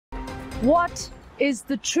What is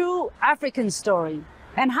the true African story?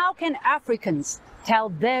 And how can Africans tell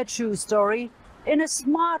their true story in a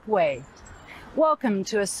smart way? Welcome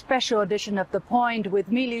to a special edition of The Point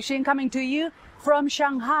with me, Liu Xin, coming to you from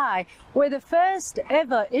Shanghai, where the first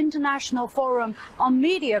ever International Forum on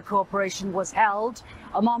Media Cooperation was held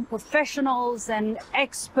among professionals and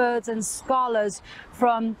experts and scholars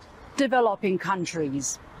from developing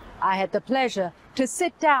countries. I had the pleasure to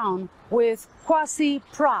sit down with Kwesi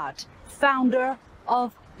Pratt, founder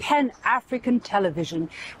of Pan-African Television,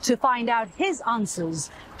 to find out his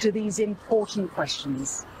answers to these important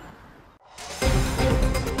questions.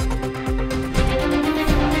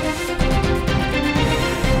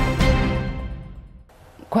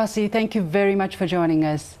 Kwesi, thank you very much for joining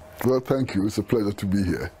us. Well, thank you. It's a pleasure to be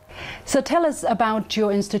here. So tell us about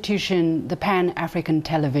your institution, the Pan-African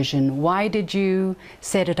Television. Why did you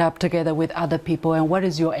set it up together with other people, and what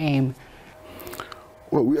is your aim?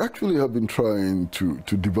 Well, we actually have been trying to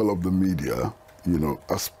develop the media,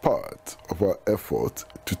 as part of our effort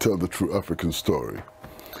to tell the true African story.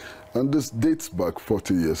 And this dates back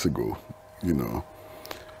 40 years ago,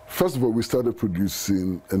 First of all, we started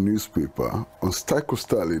producing a newspaper on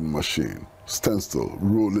stachystyline machine, stencil,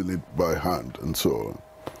 rolling it by hand, and so on.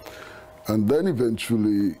 And then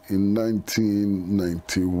eventually, in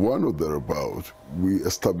 1991 or thereabout, we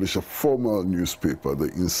established a formal newspaper, The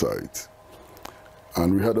Insight.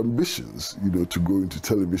 And we had ambitions, to go into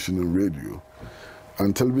television and radio.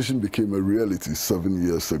 And television became a reality 7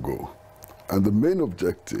 years ago. And the main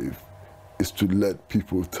objective is to let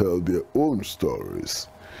people tell their own stories,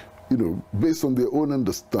 based on their own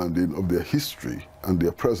understanding of their history and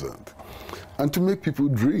their present, and to make people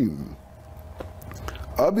dream.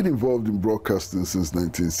 I've been involved in broadcasting since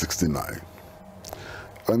 1969.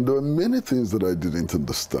 And there are many things that I didn't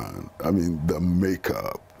understand. I mean, the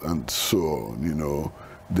makeup and so on,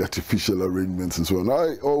 the artificial arrangements and so on.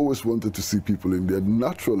 I always wanted to see people in their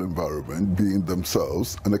natural environment, being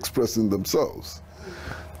themselves and expressing themselves.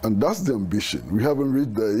 And that's the ambition. We haven't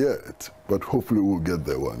reached there yet, but hopefully we'll get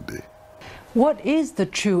there one day. What is the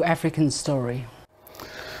true African story?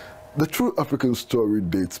 The true African story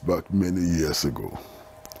dates back many years ago,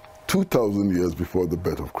 2,000 years before the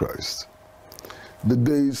birth of Christ. The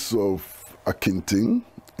days of Akinting,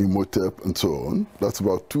 Imhotep, and so on, that's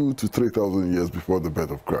about 2,000 to 3,000 years before the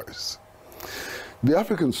birth of Christ. The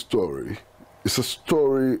African story is a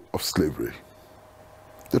story of slavery,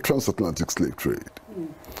 the transatlantic slave trade.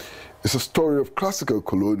 It's a story of classical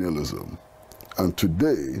colonialism, and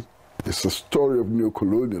today it's a story of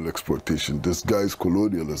neo-colonial exploitation, disguised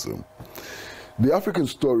colonialism. The African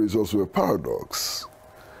story is also a paradox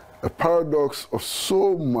of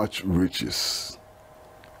so much riches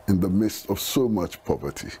in the midst of so much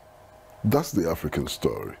poverty. That's the African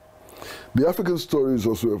story. The African story is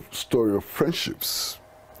also a story of friendships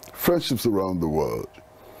around the world.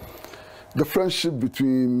 The friendship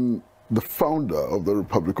between the founder of the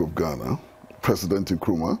Republic of Ghana, President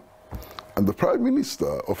Nkrumah, and the Prime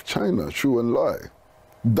Minister of China, Zhou Enlai.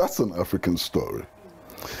 That's an African story.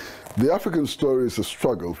 The African story is a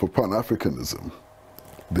struggle for Pan-Africanism.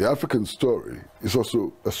 The African story is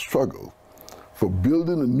also a struggle for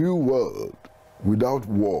building a new world without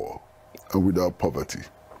war and without poverty.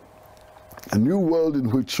 A new world in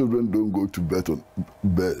which children don't go to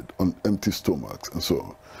bed on empty stomachs and so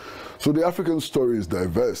on. So the African story is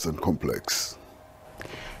diverse and complex.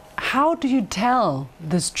 How do you tell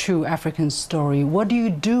this true African story? What do you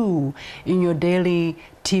do in your daily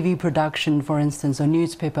TV production, for instance, or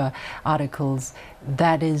newspaper articles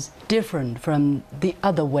that is different from the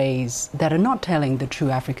other ways that are not telling the true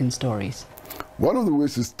African stories? One of the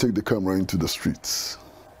ways is take the camera into the streets.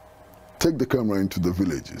 Take the camera into the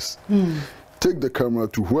villages. Take the camera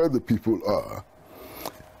to where the people are,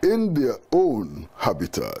 in their own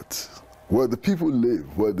habitat, where the people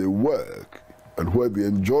live, where they work, and where they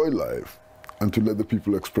enjoy life, and to let the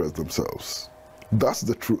people express themselves. That's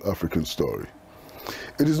the true African story.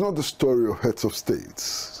 It is not the story of heads of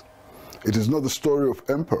states. It is not the story of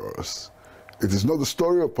emperors. It is not the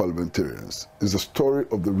story of parliamentarians. It's the story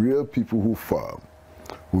of the real people who farm,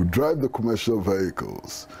 who drive the commercial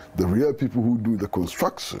vehicles, the real people who do the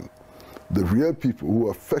construction, the real people who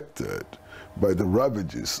are affected by the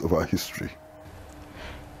ravages of our history.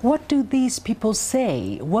 What do these people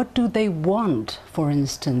say? What do they want, for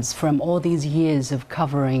instance, from all these years of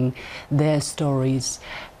covering their stories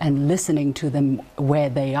and listening to them where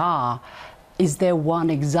they are? Is there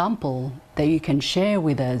one example that you can share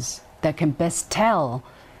with us that can best tell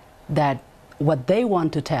that what they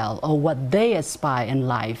want to tell or what they aspire in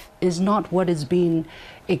life is not what is being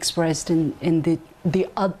expressed in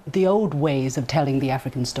the old ways of telling the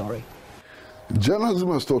African story?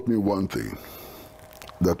 Journalism has taught me one thing,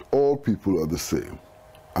 that all people are the same,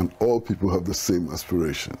 and all people have the same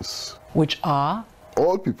aspirations. Which are?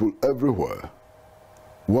 All people everywhere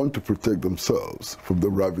want to protect themselves from the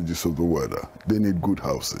ravages of the weather. They need good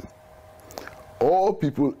housing. All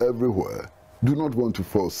people everywhere do not want to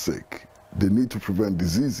fall sick. They need to prevent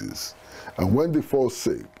diseases. And when they fall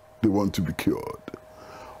sick, they want to be cured.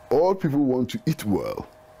 All people want to eat well.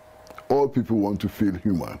 All people want to feel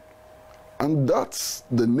human. And that's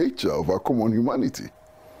the nature of our common humanity.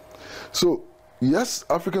 So, yes,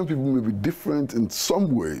 African people may be different in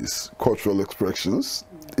some ways, cultural expressions.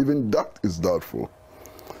 Even that is doubtful.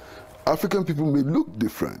 African people may look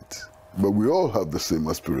different, but we all have the same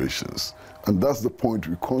aspirations. And that's the point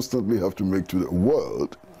we constantly have to make to the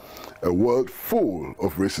world, a world full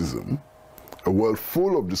of racism, a world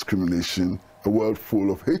full of discrimination, a world full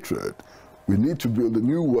of hatred. We need to build a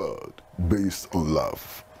new world based on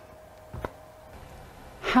love.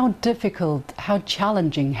 How difficult, how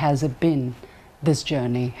challenging has it been, this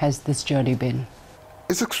journey? Has this journey been?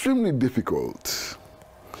 It's extremely difficult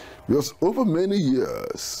because over many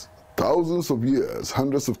years, thousands of years,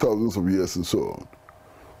 hundreds of thousands of years and so on,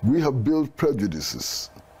 we have built prejudices.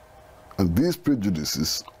 And these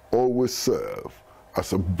prejudices always serve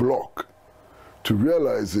as a block to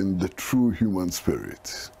realizing the true human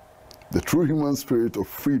spirit. The true human spirit of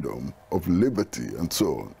freedom, of liberty, and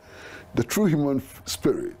so on. The true human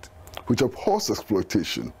spirit, which abhors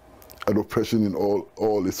exploitation and oppression in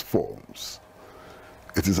all its forms.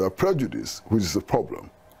 It is our prejudice which is a problem,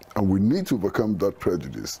 and we need to overcome that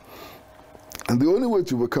prejudice. And the only way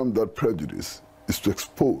to overcome that prejudice is to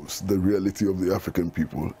expose the reality of the African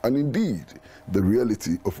people, and indeed, the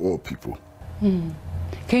reality of all people. Can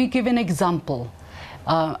you give an example?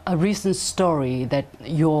 A recent story that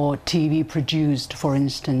your TV produced, for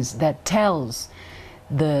instance, that tells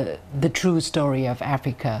the true story of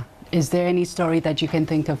Africa. Is there any story that you can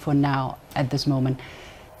think of for now, at this moment?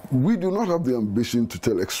 We do not have the ambition to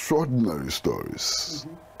tell extraordinary stories.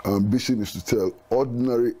 Our ambition is to tell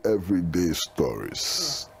ordinary, everyday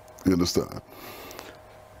stories. You understand?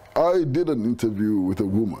 I did an interview with a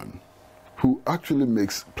woman who actually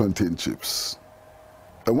makes plantain chips.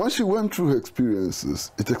 And when she went through her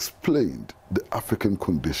experiences, it explained the African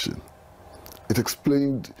condition. It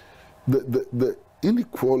explained the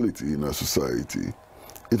inequality in our society.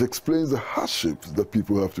 It explains the hardships that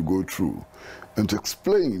people have to go through. And it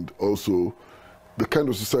explained also the kind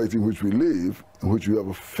of society in which we live, in which we have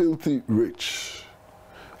a filthy rich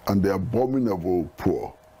and the abominable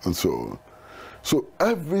poor, and so on. So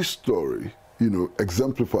every story,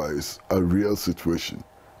 exemplifies a real situation,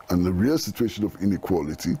 and a real situation of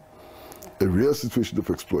inequality, a real situation of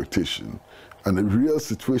exploitation, and a real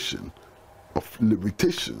situation of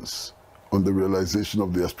limitations on the realization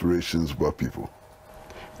of the aspirations of our people.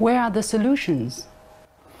 Where are the solutions?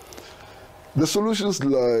 The solutions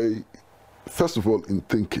lie, first of all, in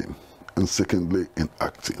thinking, and secondly, in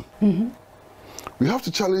acting. We have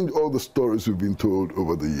to challenge all the stories we've been told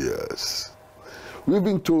over the years. We've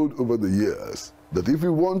been told over the years that if we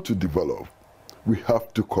want to develop, we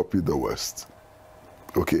have to copy the West.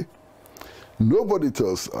 Okay? Nobody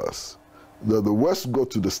tells us that the West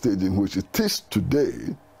got to the stage in which it is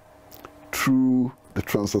today through the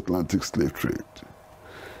transatlantic slave trade,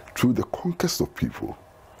 through the conquest of people,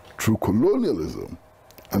 through colonialism,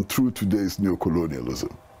 and through today's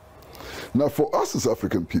neocolonialism. Now, for us as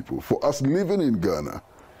African people, for us living in Ghana,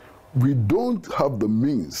 we don't have the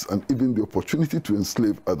means and even the opportunity to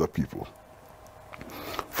enslave other people.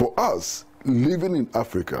 For us, living in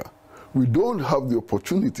Africa, we don't have the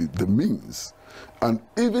opportunity, the means, and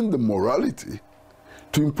even the morality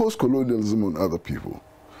to impose colonialism on other people.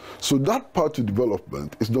 So that path to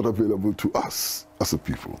development is not available to us as a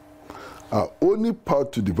people. Our only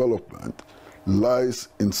path to development lies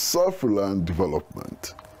in self-reliant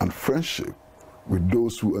development and friendship with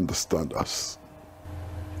those who understand us.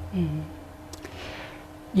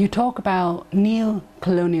 You talk about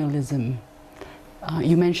neo-colonialism.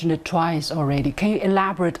 You mentioned it twice already. Can you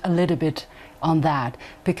elaborate a little bit on that?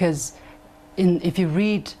 Because if you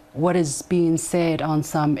read what is being said on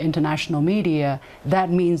some international media, that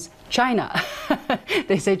means China.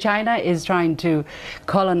 They say China is trying to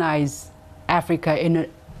colonize Africa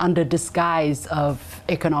under disguise of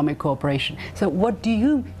economic cooperation. So what do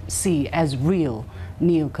you see as real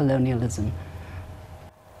neo-colonialism?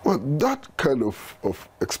 Well, that kind of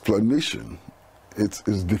explanation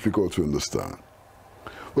is difficult to understand.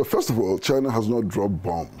 Well, first of all, China has not dropped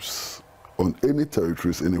bombs on any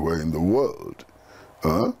territories anywhere in the world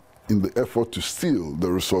in the effort to steal the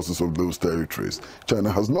resources of those territories. China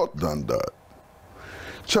has not done that.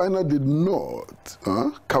 China did not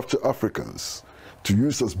capture Africans to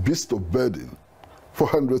use as beasts of burden for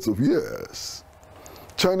hundreds of years.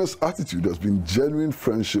 China's attitude has been genuine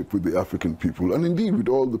friendship with the African people, and indeed with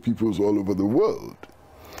all the peoples all over the world.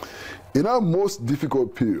 In our most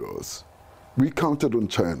difficult periods, we counted on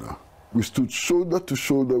China. We stood shoulder to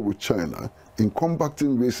shoulder with China in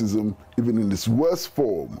combating racism, even in its worst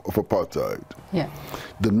form of apartheid. Yeah.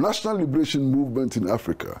 The national liberation movement in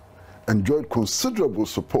Africa enjoyed considerable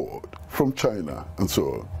support from China and so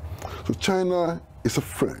on. So China is a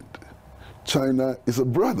friend. China is a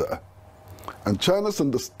brother. And China's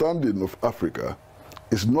understanding of Africa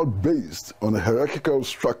is not based on a hierarchical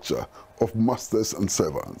structure of masters and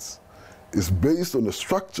servants. It's based on a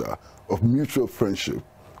structure of mutual friendship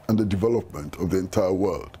and the development of the entire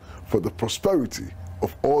world for the prosperity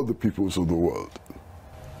of all the peoples of the world.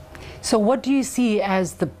 So what do you see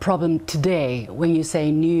as the problem today when you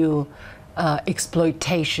say new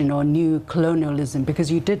exploitation or new colonialism?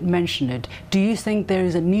 Because you did mention it. Do you think there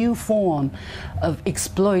is a new form of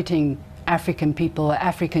exploiting African people,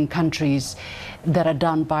 African countries that are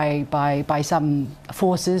done by some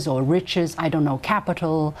forces or riches, I don't know,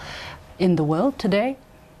 capital in the world today?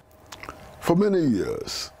 For many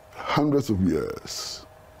years, hundreds of years,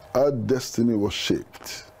 our destiny was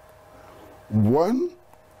shaped. One,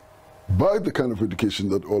 by the kind of education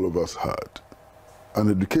that all of us had, an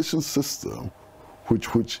education system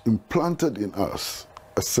which implanted in us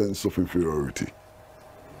a sense of inferiority.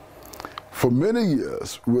 For many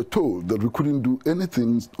years, we were told that we couldn't do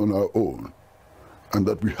anything on our own and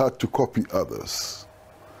that we had to copy others.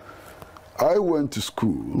 I went to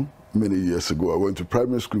school many years ago. I went to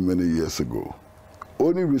primary school many years ago.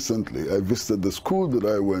 Only recently, I visited the school that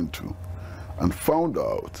I went to and found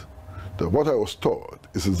out that what I was taught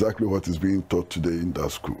is exactly what is being taught today in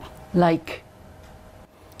that school. Like?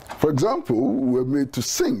 For example, we were made to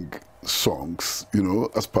sing songs, you know,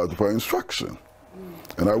 as part of our instruction.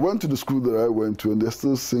 And I went to the school that I went to, and they're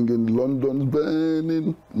still singing, London's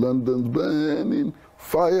burning,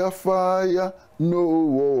 fire, fire, no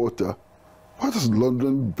water. What has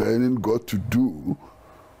London burning got to do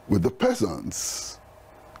with the peasants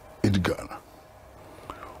in Ghana?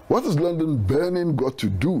 What has London burning got to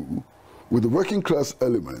do with the working class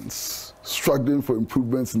elements struggling for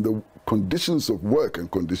improvements in the conditions of work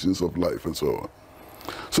and conditions of life and so on?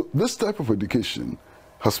 So this type of education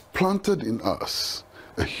has planted in us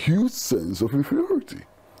a huge sense of inferiority.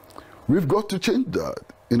 We've got to change that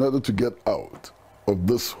in order to get out of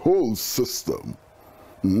this whole system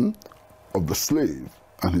of the slave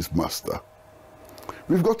and his master.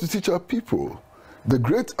 We've got to teach our people the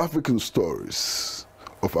great African stories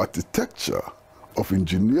of architecture, of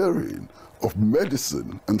engineering, of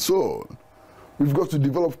medicine, and so on. We've got to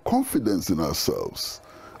develop confidence in ourselves,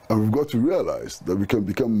 and we've got to realize that we can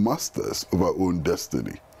become masters of our own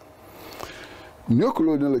destiny.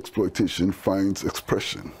 Neocolonial exploitation finds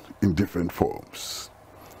expression in different forms.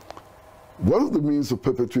 One of the means of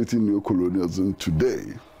perpetuating neocolonialism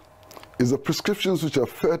today is the prescriptions which are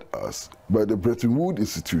fed us by the Bretton Woods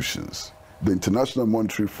institutions, the International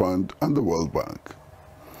Monetary Fund, and the World Bank.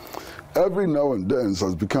 Every now and then it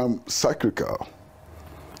has become cyclical.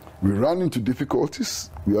 We run into difficulties,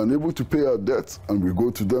 we are unable to pay our debts, and we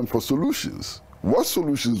go to them for solutions. What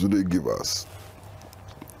solutions do they give us?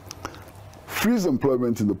 Freeze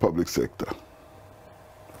employment in the public sector.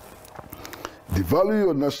 Devalue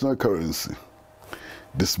your national currency.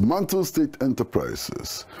 Dismantle state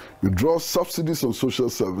enterprises. Withdraw subsidies on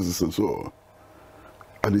social services and so on.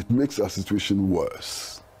 And it makes our situation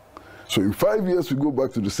worse. So in 5 years, we go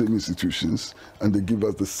back to the same institutions and they give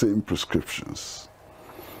us the same prescriptions.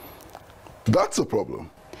 That's a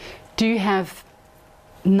problem. Do you have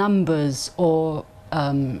numbers or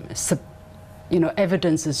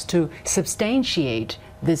evidences to substantiate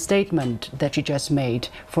the statement that you just made?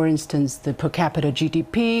 For instance, the per capita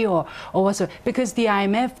GDP or also, because the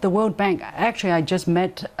IMF, the World Bank, actually I just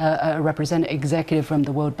met a representative executive from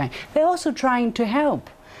the World Bank. They're also trying to help.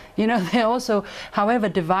 You know, they're also, however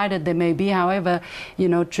divided they may be, however,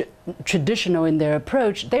 traditional in their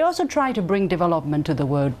approach, they also try to bring development to the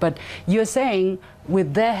world. But you're saying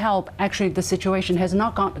with their help, actually the situation has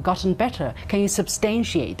not gotten better. Can you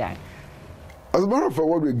substantiate that? As a matter of fact,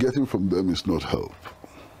 what we're getting from them is not help.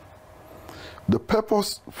 The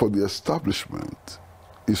purpose for the establishment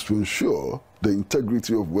is to ensure the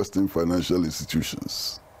integrity of Western financial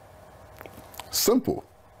institutions. Simple.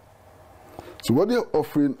 So what they're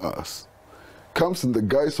offering us comes in the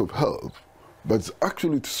guise of help, but it's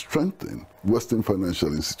actually to strengthen Western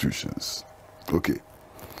financial institutions. Okay.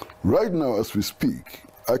 Right now, as we speak,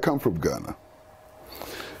 I come from Ghana.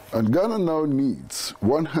 And Ghana now needs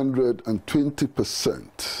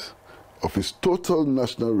 120% of its total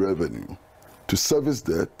national revenue to service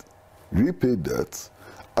debt, repay debts,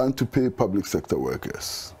 and to pay public sector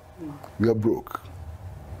workers. We are broke.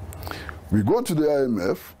 We go to the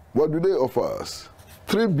IMF, what do they offer us?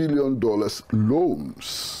 $3 billion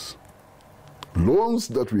loans. Loans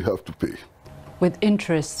that we have to pay. With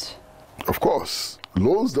interest. Of course,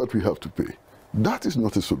 loans that we have to pay. That is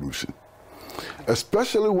not a solution.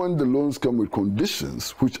 Especially when the loans come with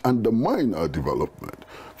conditions which undermine our development.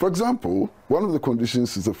 For example, one of the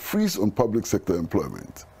conditions is a freeze on public sector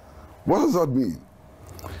employment. What does that mean?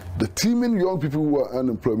 The teeming young people who are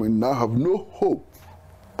unemployed now have no hope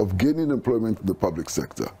of gaining employment in the public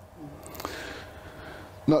sector.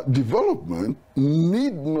 Now, development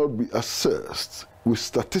need not be assessed with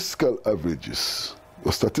statistical averages.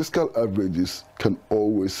 The statistical averages can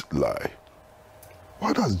always lie.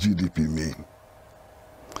 What does GDP mean?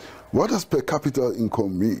 What does per capita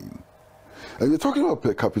income mean? And you're talking about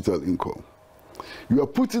per capita income. You are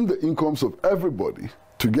putting the incomes of everybody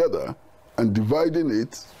together and dividing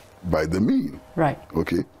it by the mean. Right.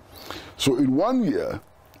 Okay? So in 1 year,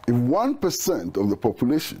 if 1% of the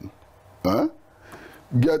population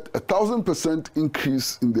get a 1,000%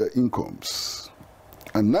 increase in their incomes,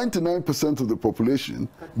 and 99% of the population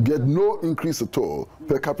get no increase at all,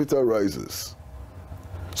 per capita rises.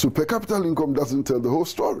 So per capita income doesn't tell the whole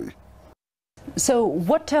story. So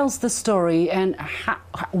what tells the story, and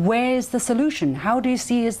where is the solution? How do you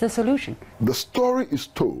see is the solution? The story is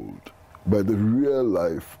told by the real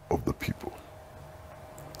life of the people.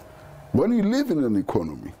 When you live in an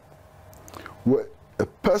economy where a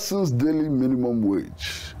person's daily minimum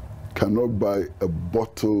wage cannot buy a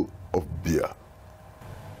bottle of beer.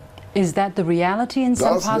 Is that the reality in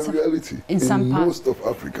some parts of... That's the reality in most of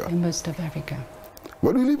Africa. In most of Africa.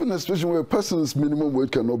 When you live in a situation where a person's minimum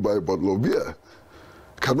wage cannot buy a bottle of beer,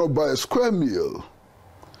 cannot buy a square meal,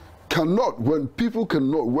 when people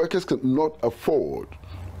cannot, workers cannot afford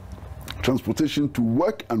transportation to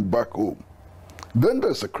work and back home, then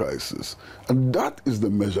there's a crisis. And that is the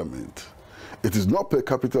measurement. It is not per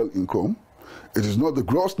capita income, it is not the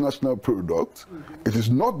gross national product, it is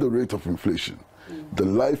not the rate of inflation. The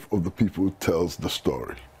life of the people tells the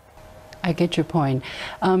story. I get your point.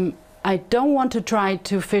 I don't want to try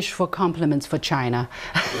to fish for compliments for China,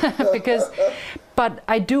 but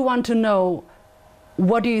I do want to know,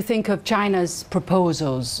 what do you think of China's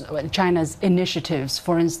proposals, China's initiatives?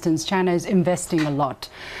 For instance, China is investing a lot,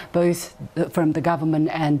 both from the government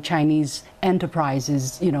and Chinese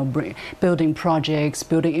enterprises, you know, building projects,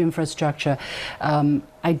 building infrastructure.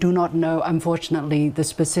 I do not know, unfortunately, the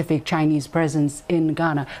specific Chinese presence in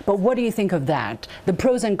Ghana. But what do you think of that? The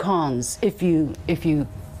pros and cons, if you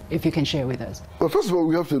can share with us. Well, first of all,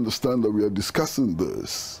 we have to understand that we are discussing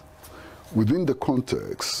this within the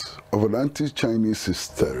context of an anti-Chinese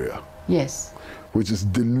hysteria. Yes. Which is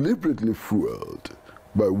deliberately fueled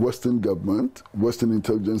by Western government, Western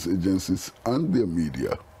intelligence agencies, and their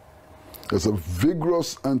media. There's a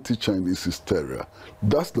vigorous anti-Chinese hysteria.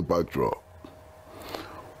 That's the backdrop.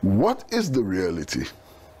 What is the reality?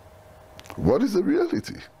 What is the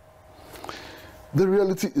reality? The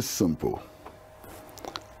reality is simple.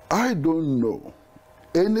 I don't know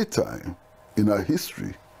any time in our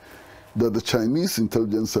history that the Chinese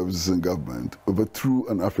intelligence services and government overthrew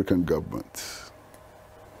an African government.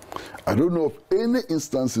 I don't know of any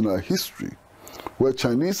instance in our history where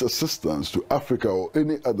Chinese assistance to Africa or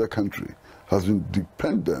any other country has been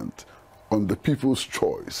dependent on the people's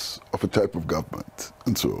choice of a type of government,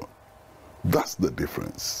 and so on. That's the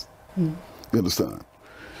difference. You understand?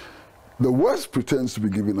 The West pretends to be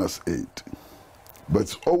giving us aid, but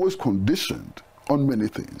it's always conditioned on many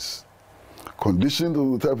things. Conditioned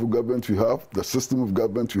on the type of government we have, the system of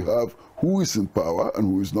government we have, who is in power and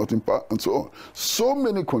who is not in power, and so on. So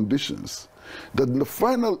many conditions that in the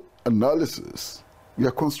final analysis, we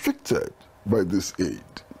are constricted by this aid.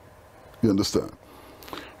 You understand?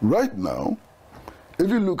 Right now, if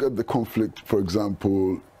you look at the conflict, for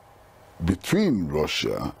example, between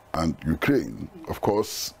Russia and Ukraine, of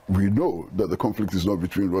course, we know that the conflict is not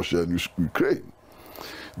between Russia and Ukraine.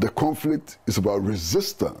 The conflict is about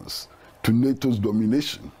resistance to NATO's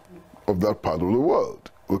domination of that part of the world,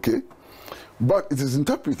 okay? But it is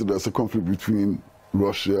interpreted as a conflict between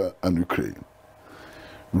Russia and Ukraine.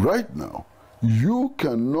 Right now, you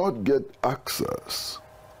cannot get access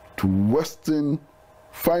to Western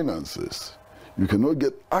finances. You cannot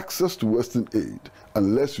get access to Western aid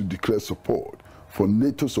unless you declare support for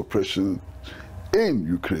NATO's oppression in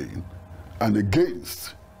Ukraine and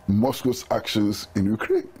against Moscow's actions in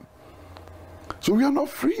Ukraine. So we are not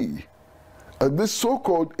free. And this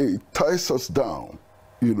so-called aid ties us down,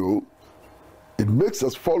 you know. It makes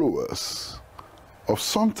us followers of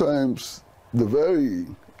sometimes the very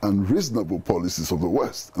unreasonable policies of the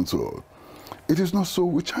West and so on. It is not so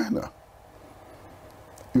with China.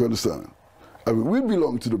 You understand? I mean, we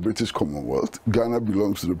belong to the British Commonwealth. Ghana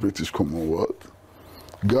belongs to the British Commonwealth.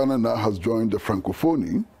 Ghana now has joined the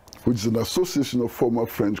Francophonie, which is an association of former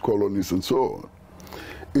French colonies and so on.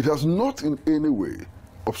 It has not in any way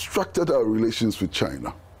obstructed our relations with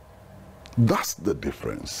China. That's the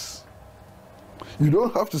difference. You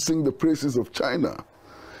don't have to sing the praises of China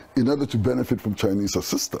in order to benefit from Chinese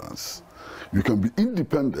assistance. You can be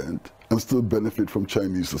independent and still benefit from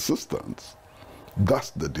Chinese assistance.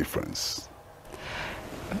 That's the difference.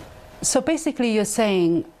 So basically you're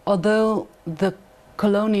saying, although the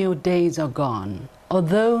colonial days are gone,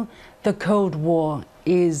 although the Cold War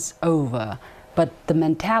is over, but the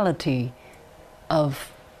mentality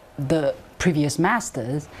of the previous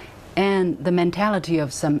masters and the mentality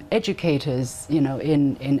of some educators, you know,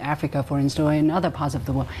 in Africa, for instance, or in other parts of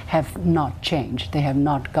the world, have not changed. They have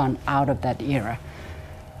not gone out of that era.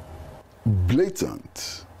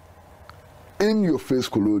 Blatant, in-your-face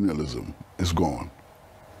colonialism is gone.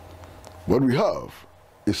 What we have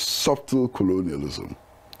is subtle colonialism,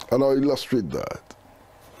 and I'll illustrate that.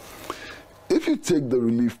 If you take the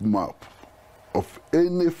relief map of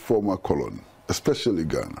any former colony, especially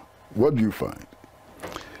Ghana, what do you find?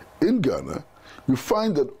 In Ghana, you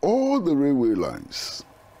find that all the railway lines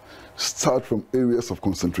start from areas of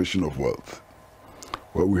concentration of wealth,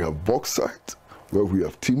 where we have bauxite, where we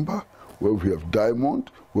have timber, where we have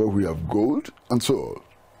diamond, where we have gold, and so on.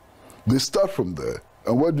 They start from there,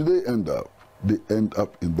 and where do they end up? They end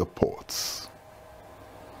up in the ports.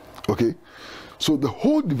 Okay? So the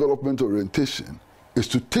whole development orientation is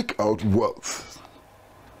to take out wealth.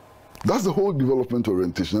 That's the whole development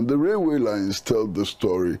orientation, and the railway lines tell the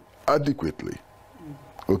story adequately.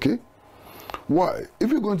 Okay? Why?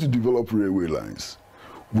 If you're going to develop railway lines,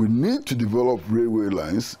 we need to develop railway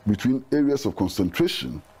lines between areas of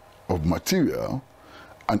concentration of material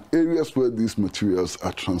and areas where these materials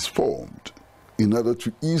are transformed in order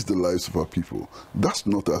to ease the lives of our people. That's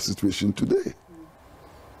not our situation today.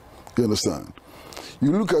 You understand?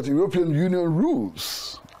 You look at European Union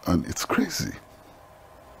rules, and it's crazy.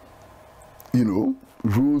 You know,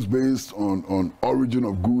 rules based on origin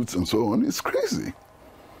of goods and so on, it's crazy.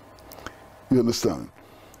 You understand?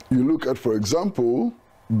 You look at, for example,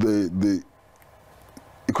 the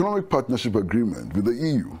Economic Partnership Agreement with the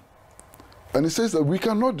EU, and it says that we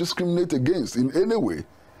cannot discriminate against, in any way,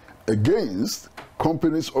 against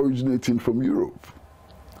companies originating from Europe.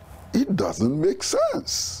 It doesn't make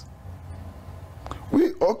sense.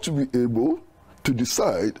 We ought to be able to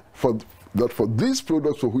decide that for these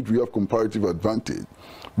products for which we have comparative advantage,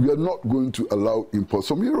 we are not going to allow imports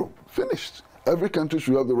from Europe. Finished. Every country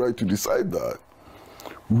should have the right to decide that.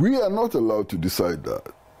 We are not allowed to decide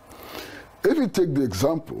that. If you take the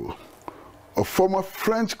example of former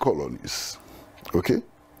French colonies, okay,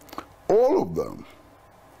 all of them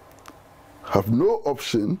have no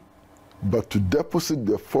option but to deposit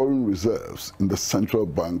their foreign reserves in the Central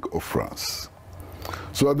Bank of France.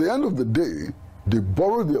 So at the end of the day, they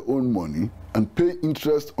borrow their own money and pay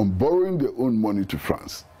interest on borrowing their own money to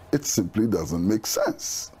France. It simply doesn't make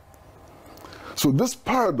sense. So this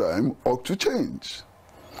paradigm ought to change.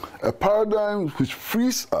 A paradigm which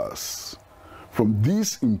frees us from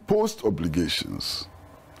these imposed obligations.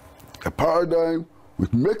 A paradigm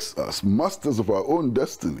which makes us masters of our own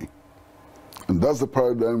destiny. And that's the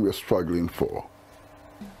paradigm we're struggling for.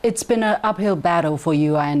 It's been an uphill battle for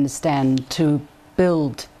you, I understand, to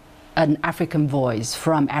build an African voice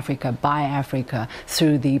from Africa, by Africa,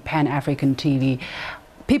 through the Pan-African TV.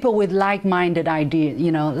 People with like-minded ideas,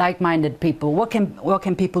 you know, like-minded people, what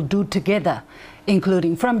can people do together,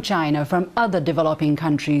 including from China, from other developing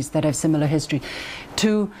countries that have similar history,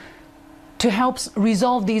 to help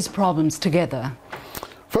resolve these problems together?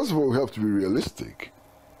 First of all, we have to be realistic,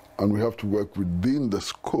 and we have to work within the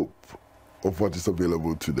scope of what is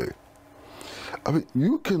available today. I mean,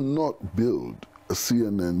 you cannot build a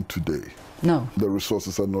CNN today. No. The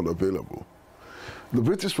resources are not available. The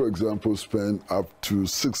British, for example, spend up to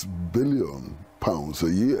 £6 billion a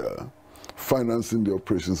year financing the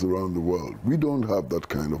operations around the world. We don't have that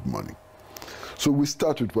kind of money. So we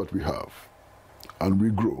start with what we have, and we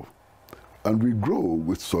grow. And we grow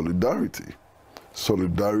with solidarity.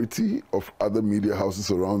 Solidarity of other media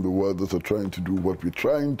houses around the world that are trying to do what we're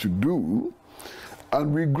trying to do.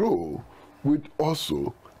 And we grow with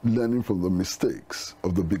also learning from the mistakes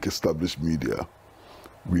of the big established media.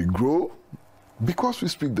 We grow because we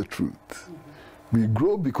speak the truth. We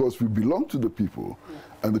grow because we belong to the people,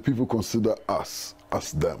 and the people consider us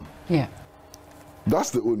as them. Yeah.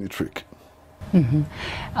 That's the only trick.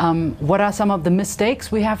 What are some of the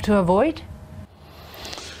mistakes we have to avoid?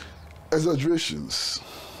 Exaggerations.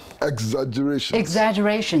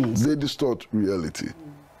 They distort reality.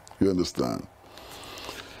 You understand?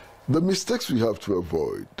 The mistakes we have to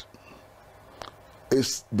avoid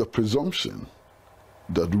is the presumption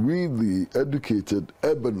that we, the educated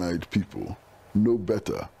urbanite people, know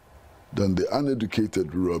better than the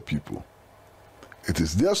uneducated rural people. It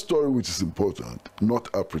is their story which is important, not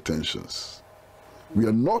our pretensions. We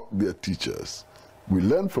are not their teachers. We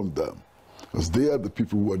learn from them, as they are the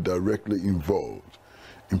people who are directly involved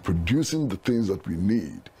in producing the things that we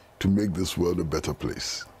need to make this world a better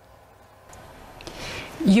place.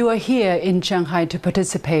 You are here in Shanghai to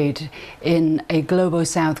participate in a Global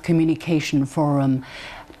South Communication Forum.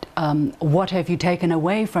 What have you taken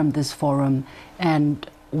away from this forum, and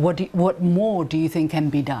what more do you think can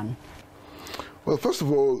be done? Well, first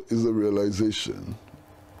of all, is the realization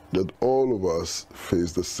that all of us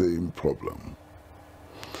face the same problem.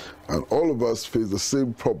 And all of us face the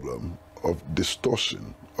same problem of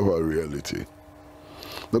distortion of our reality.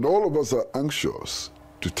 That all of us are anxious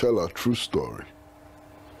to tell our true story.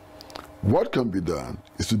 What can be done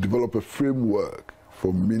is to develop a framework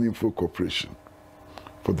for meaningful cooperation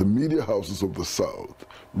for the media houses of the South,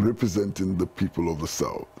 representing the people of the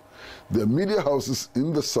South. There are media houses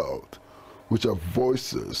in the South which are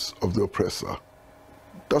voices of the oppressor.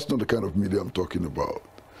 That's not the kind of media I'm talking about.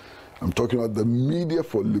 I'm talking about the media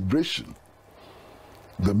for liberation,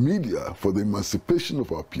 the media for the emancipation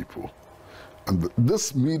of our people. And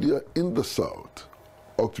this media in the South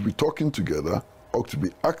ought to be talking together, ought to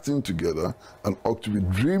be acting together, and ought to be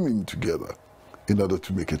dreaming together in order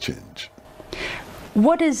to make a change.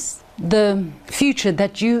 What is the future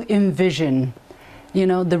that you envision? You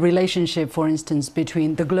know, the relationship, for instance,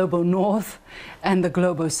 between the global North and the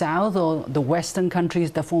global South, or the Western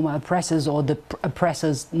countries, the former oppressors, or the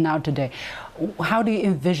oppressors now today. How do you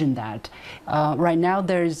envision that? Right now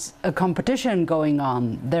there's a competition going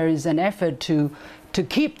on. There is an effort to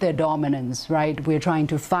keep their dominance, right? We're trying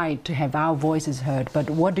to fight to have our voices heard. But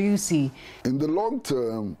what do you see? In the long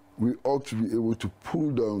term, we ought to be able to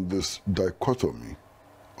pull down this dichotomy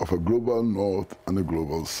of a global North and a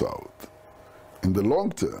global South. In the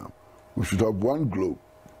long term, we should have one globe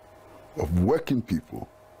of working people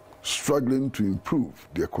struggling to improve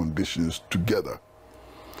their conditions together.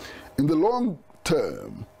 In the long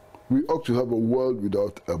term, we ought to have a world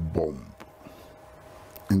without a bomb.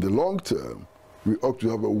 In the long term, we ought to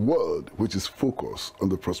have a world which is focused on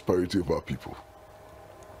the prosperity of our people.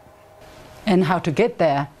 And how to get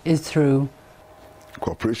there is through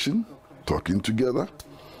cooperation, talking together,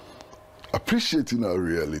 appreciating our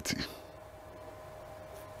reality.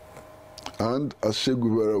 And as Che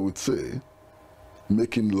Guevara would say,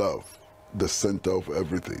 making love the center of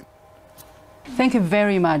everything. Thank you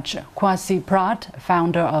very much, Kwesi Pratt,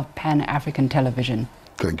 founder of Pan-African Television.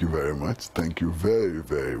 Thank you very much. Thank you very,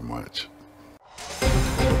 very much.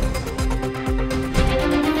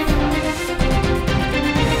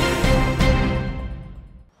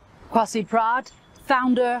 Kwesi Pratt,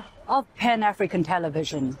 founder of Pan-African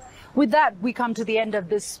Television. With that, we come to the end of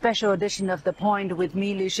this special edition of The Point with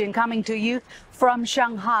me, Liu Xin, coming to you from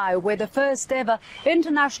Shanghai, where the first ever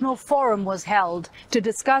international forum was held to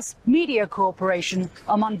discuss media cooperation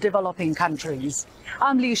among developing countries.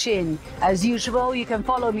 I'm Liu Xin. As usual, you can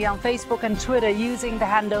follow me on Facebook and Twitter using the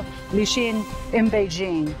handle Liu Xin in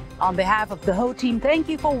Beijing. On behalf of the whole team, thank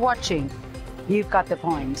you for watching. You've got the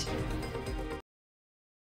point.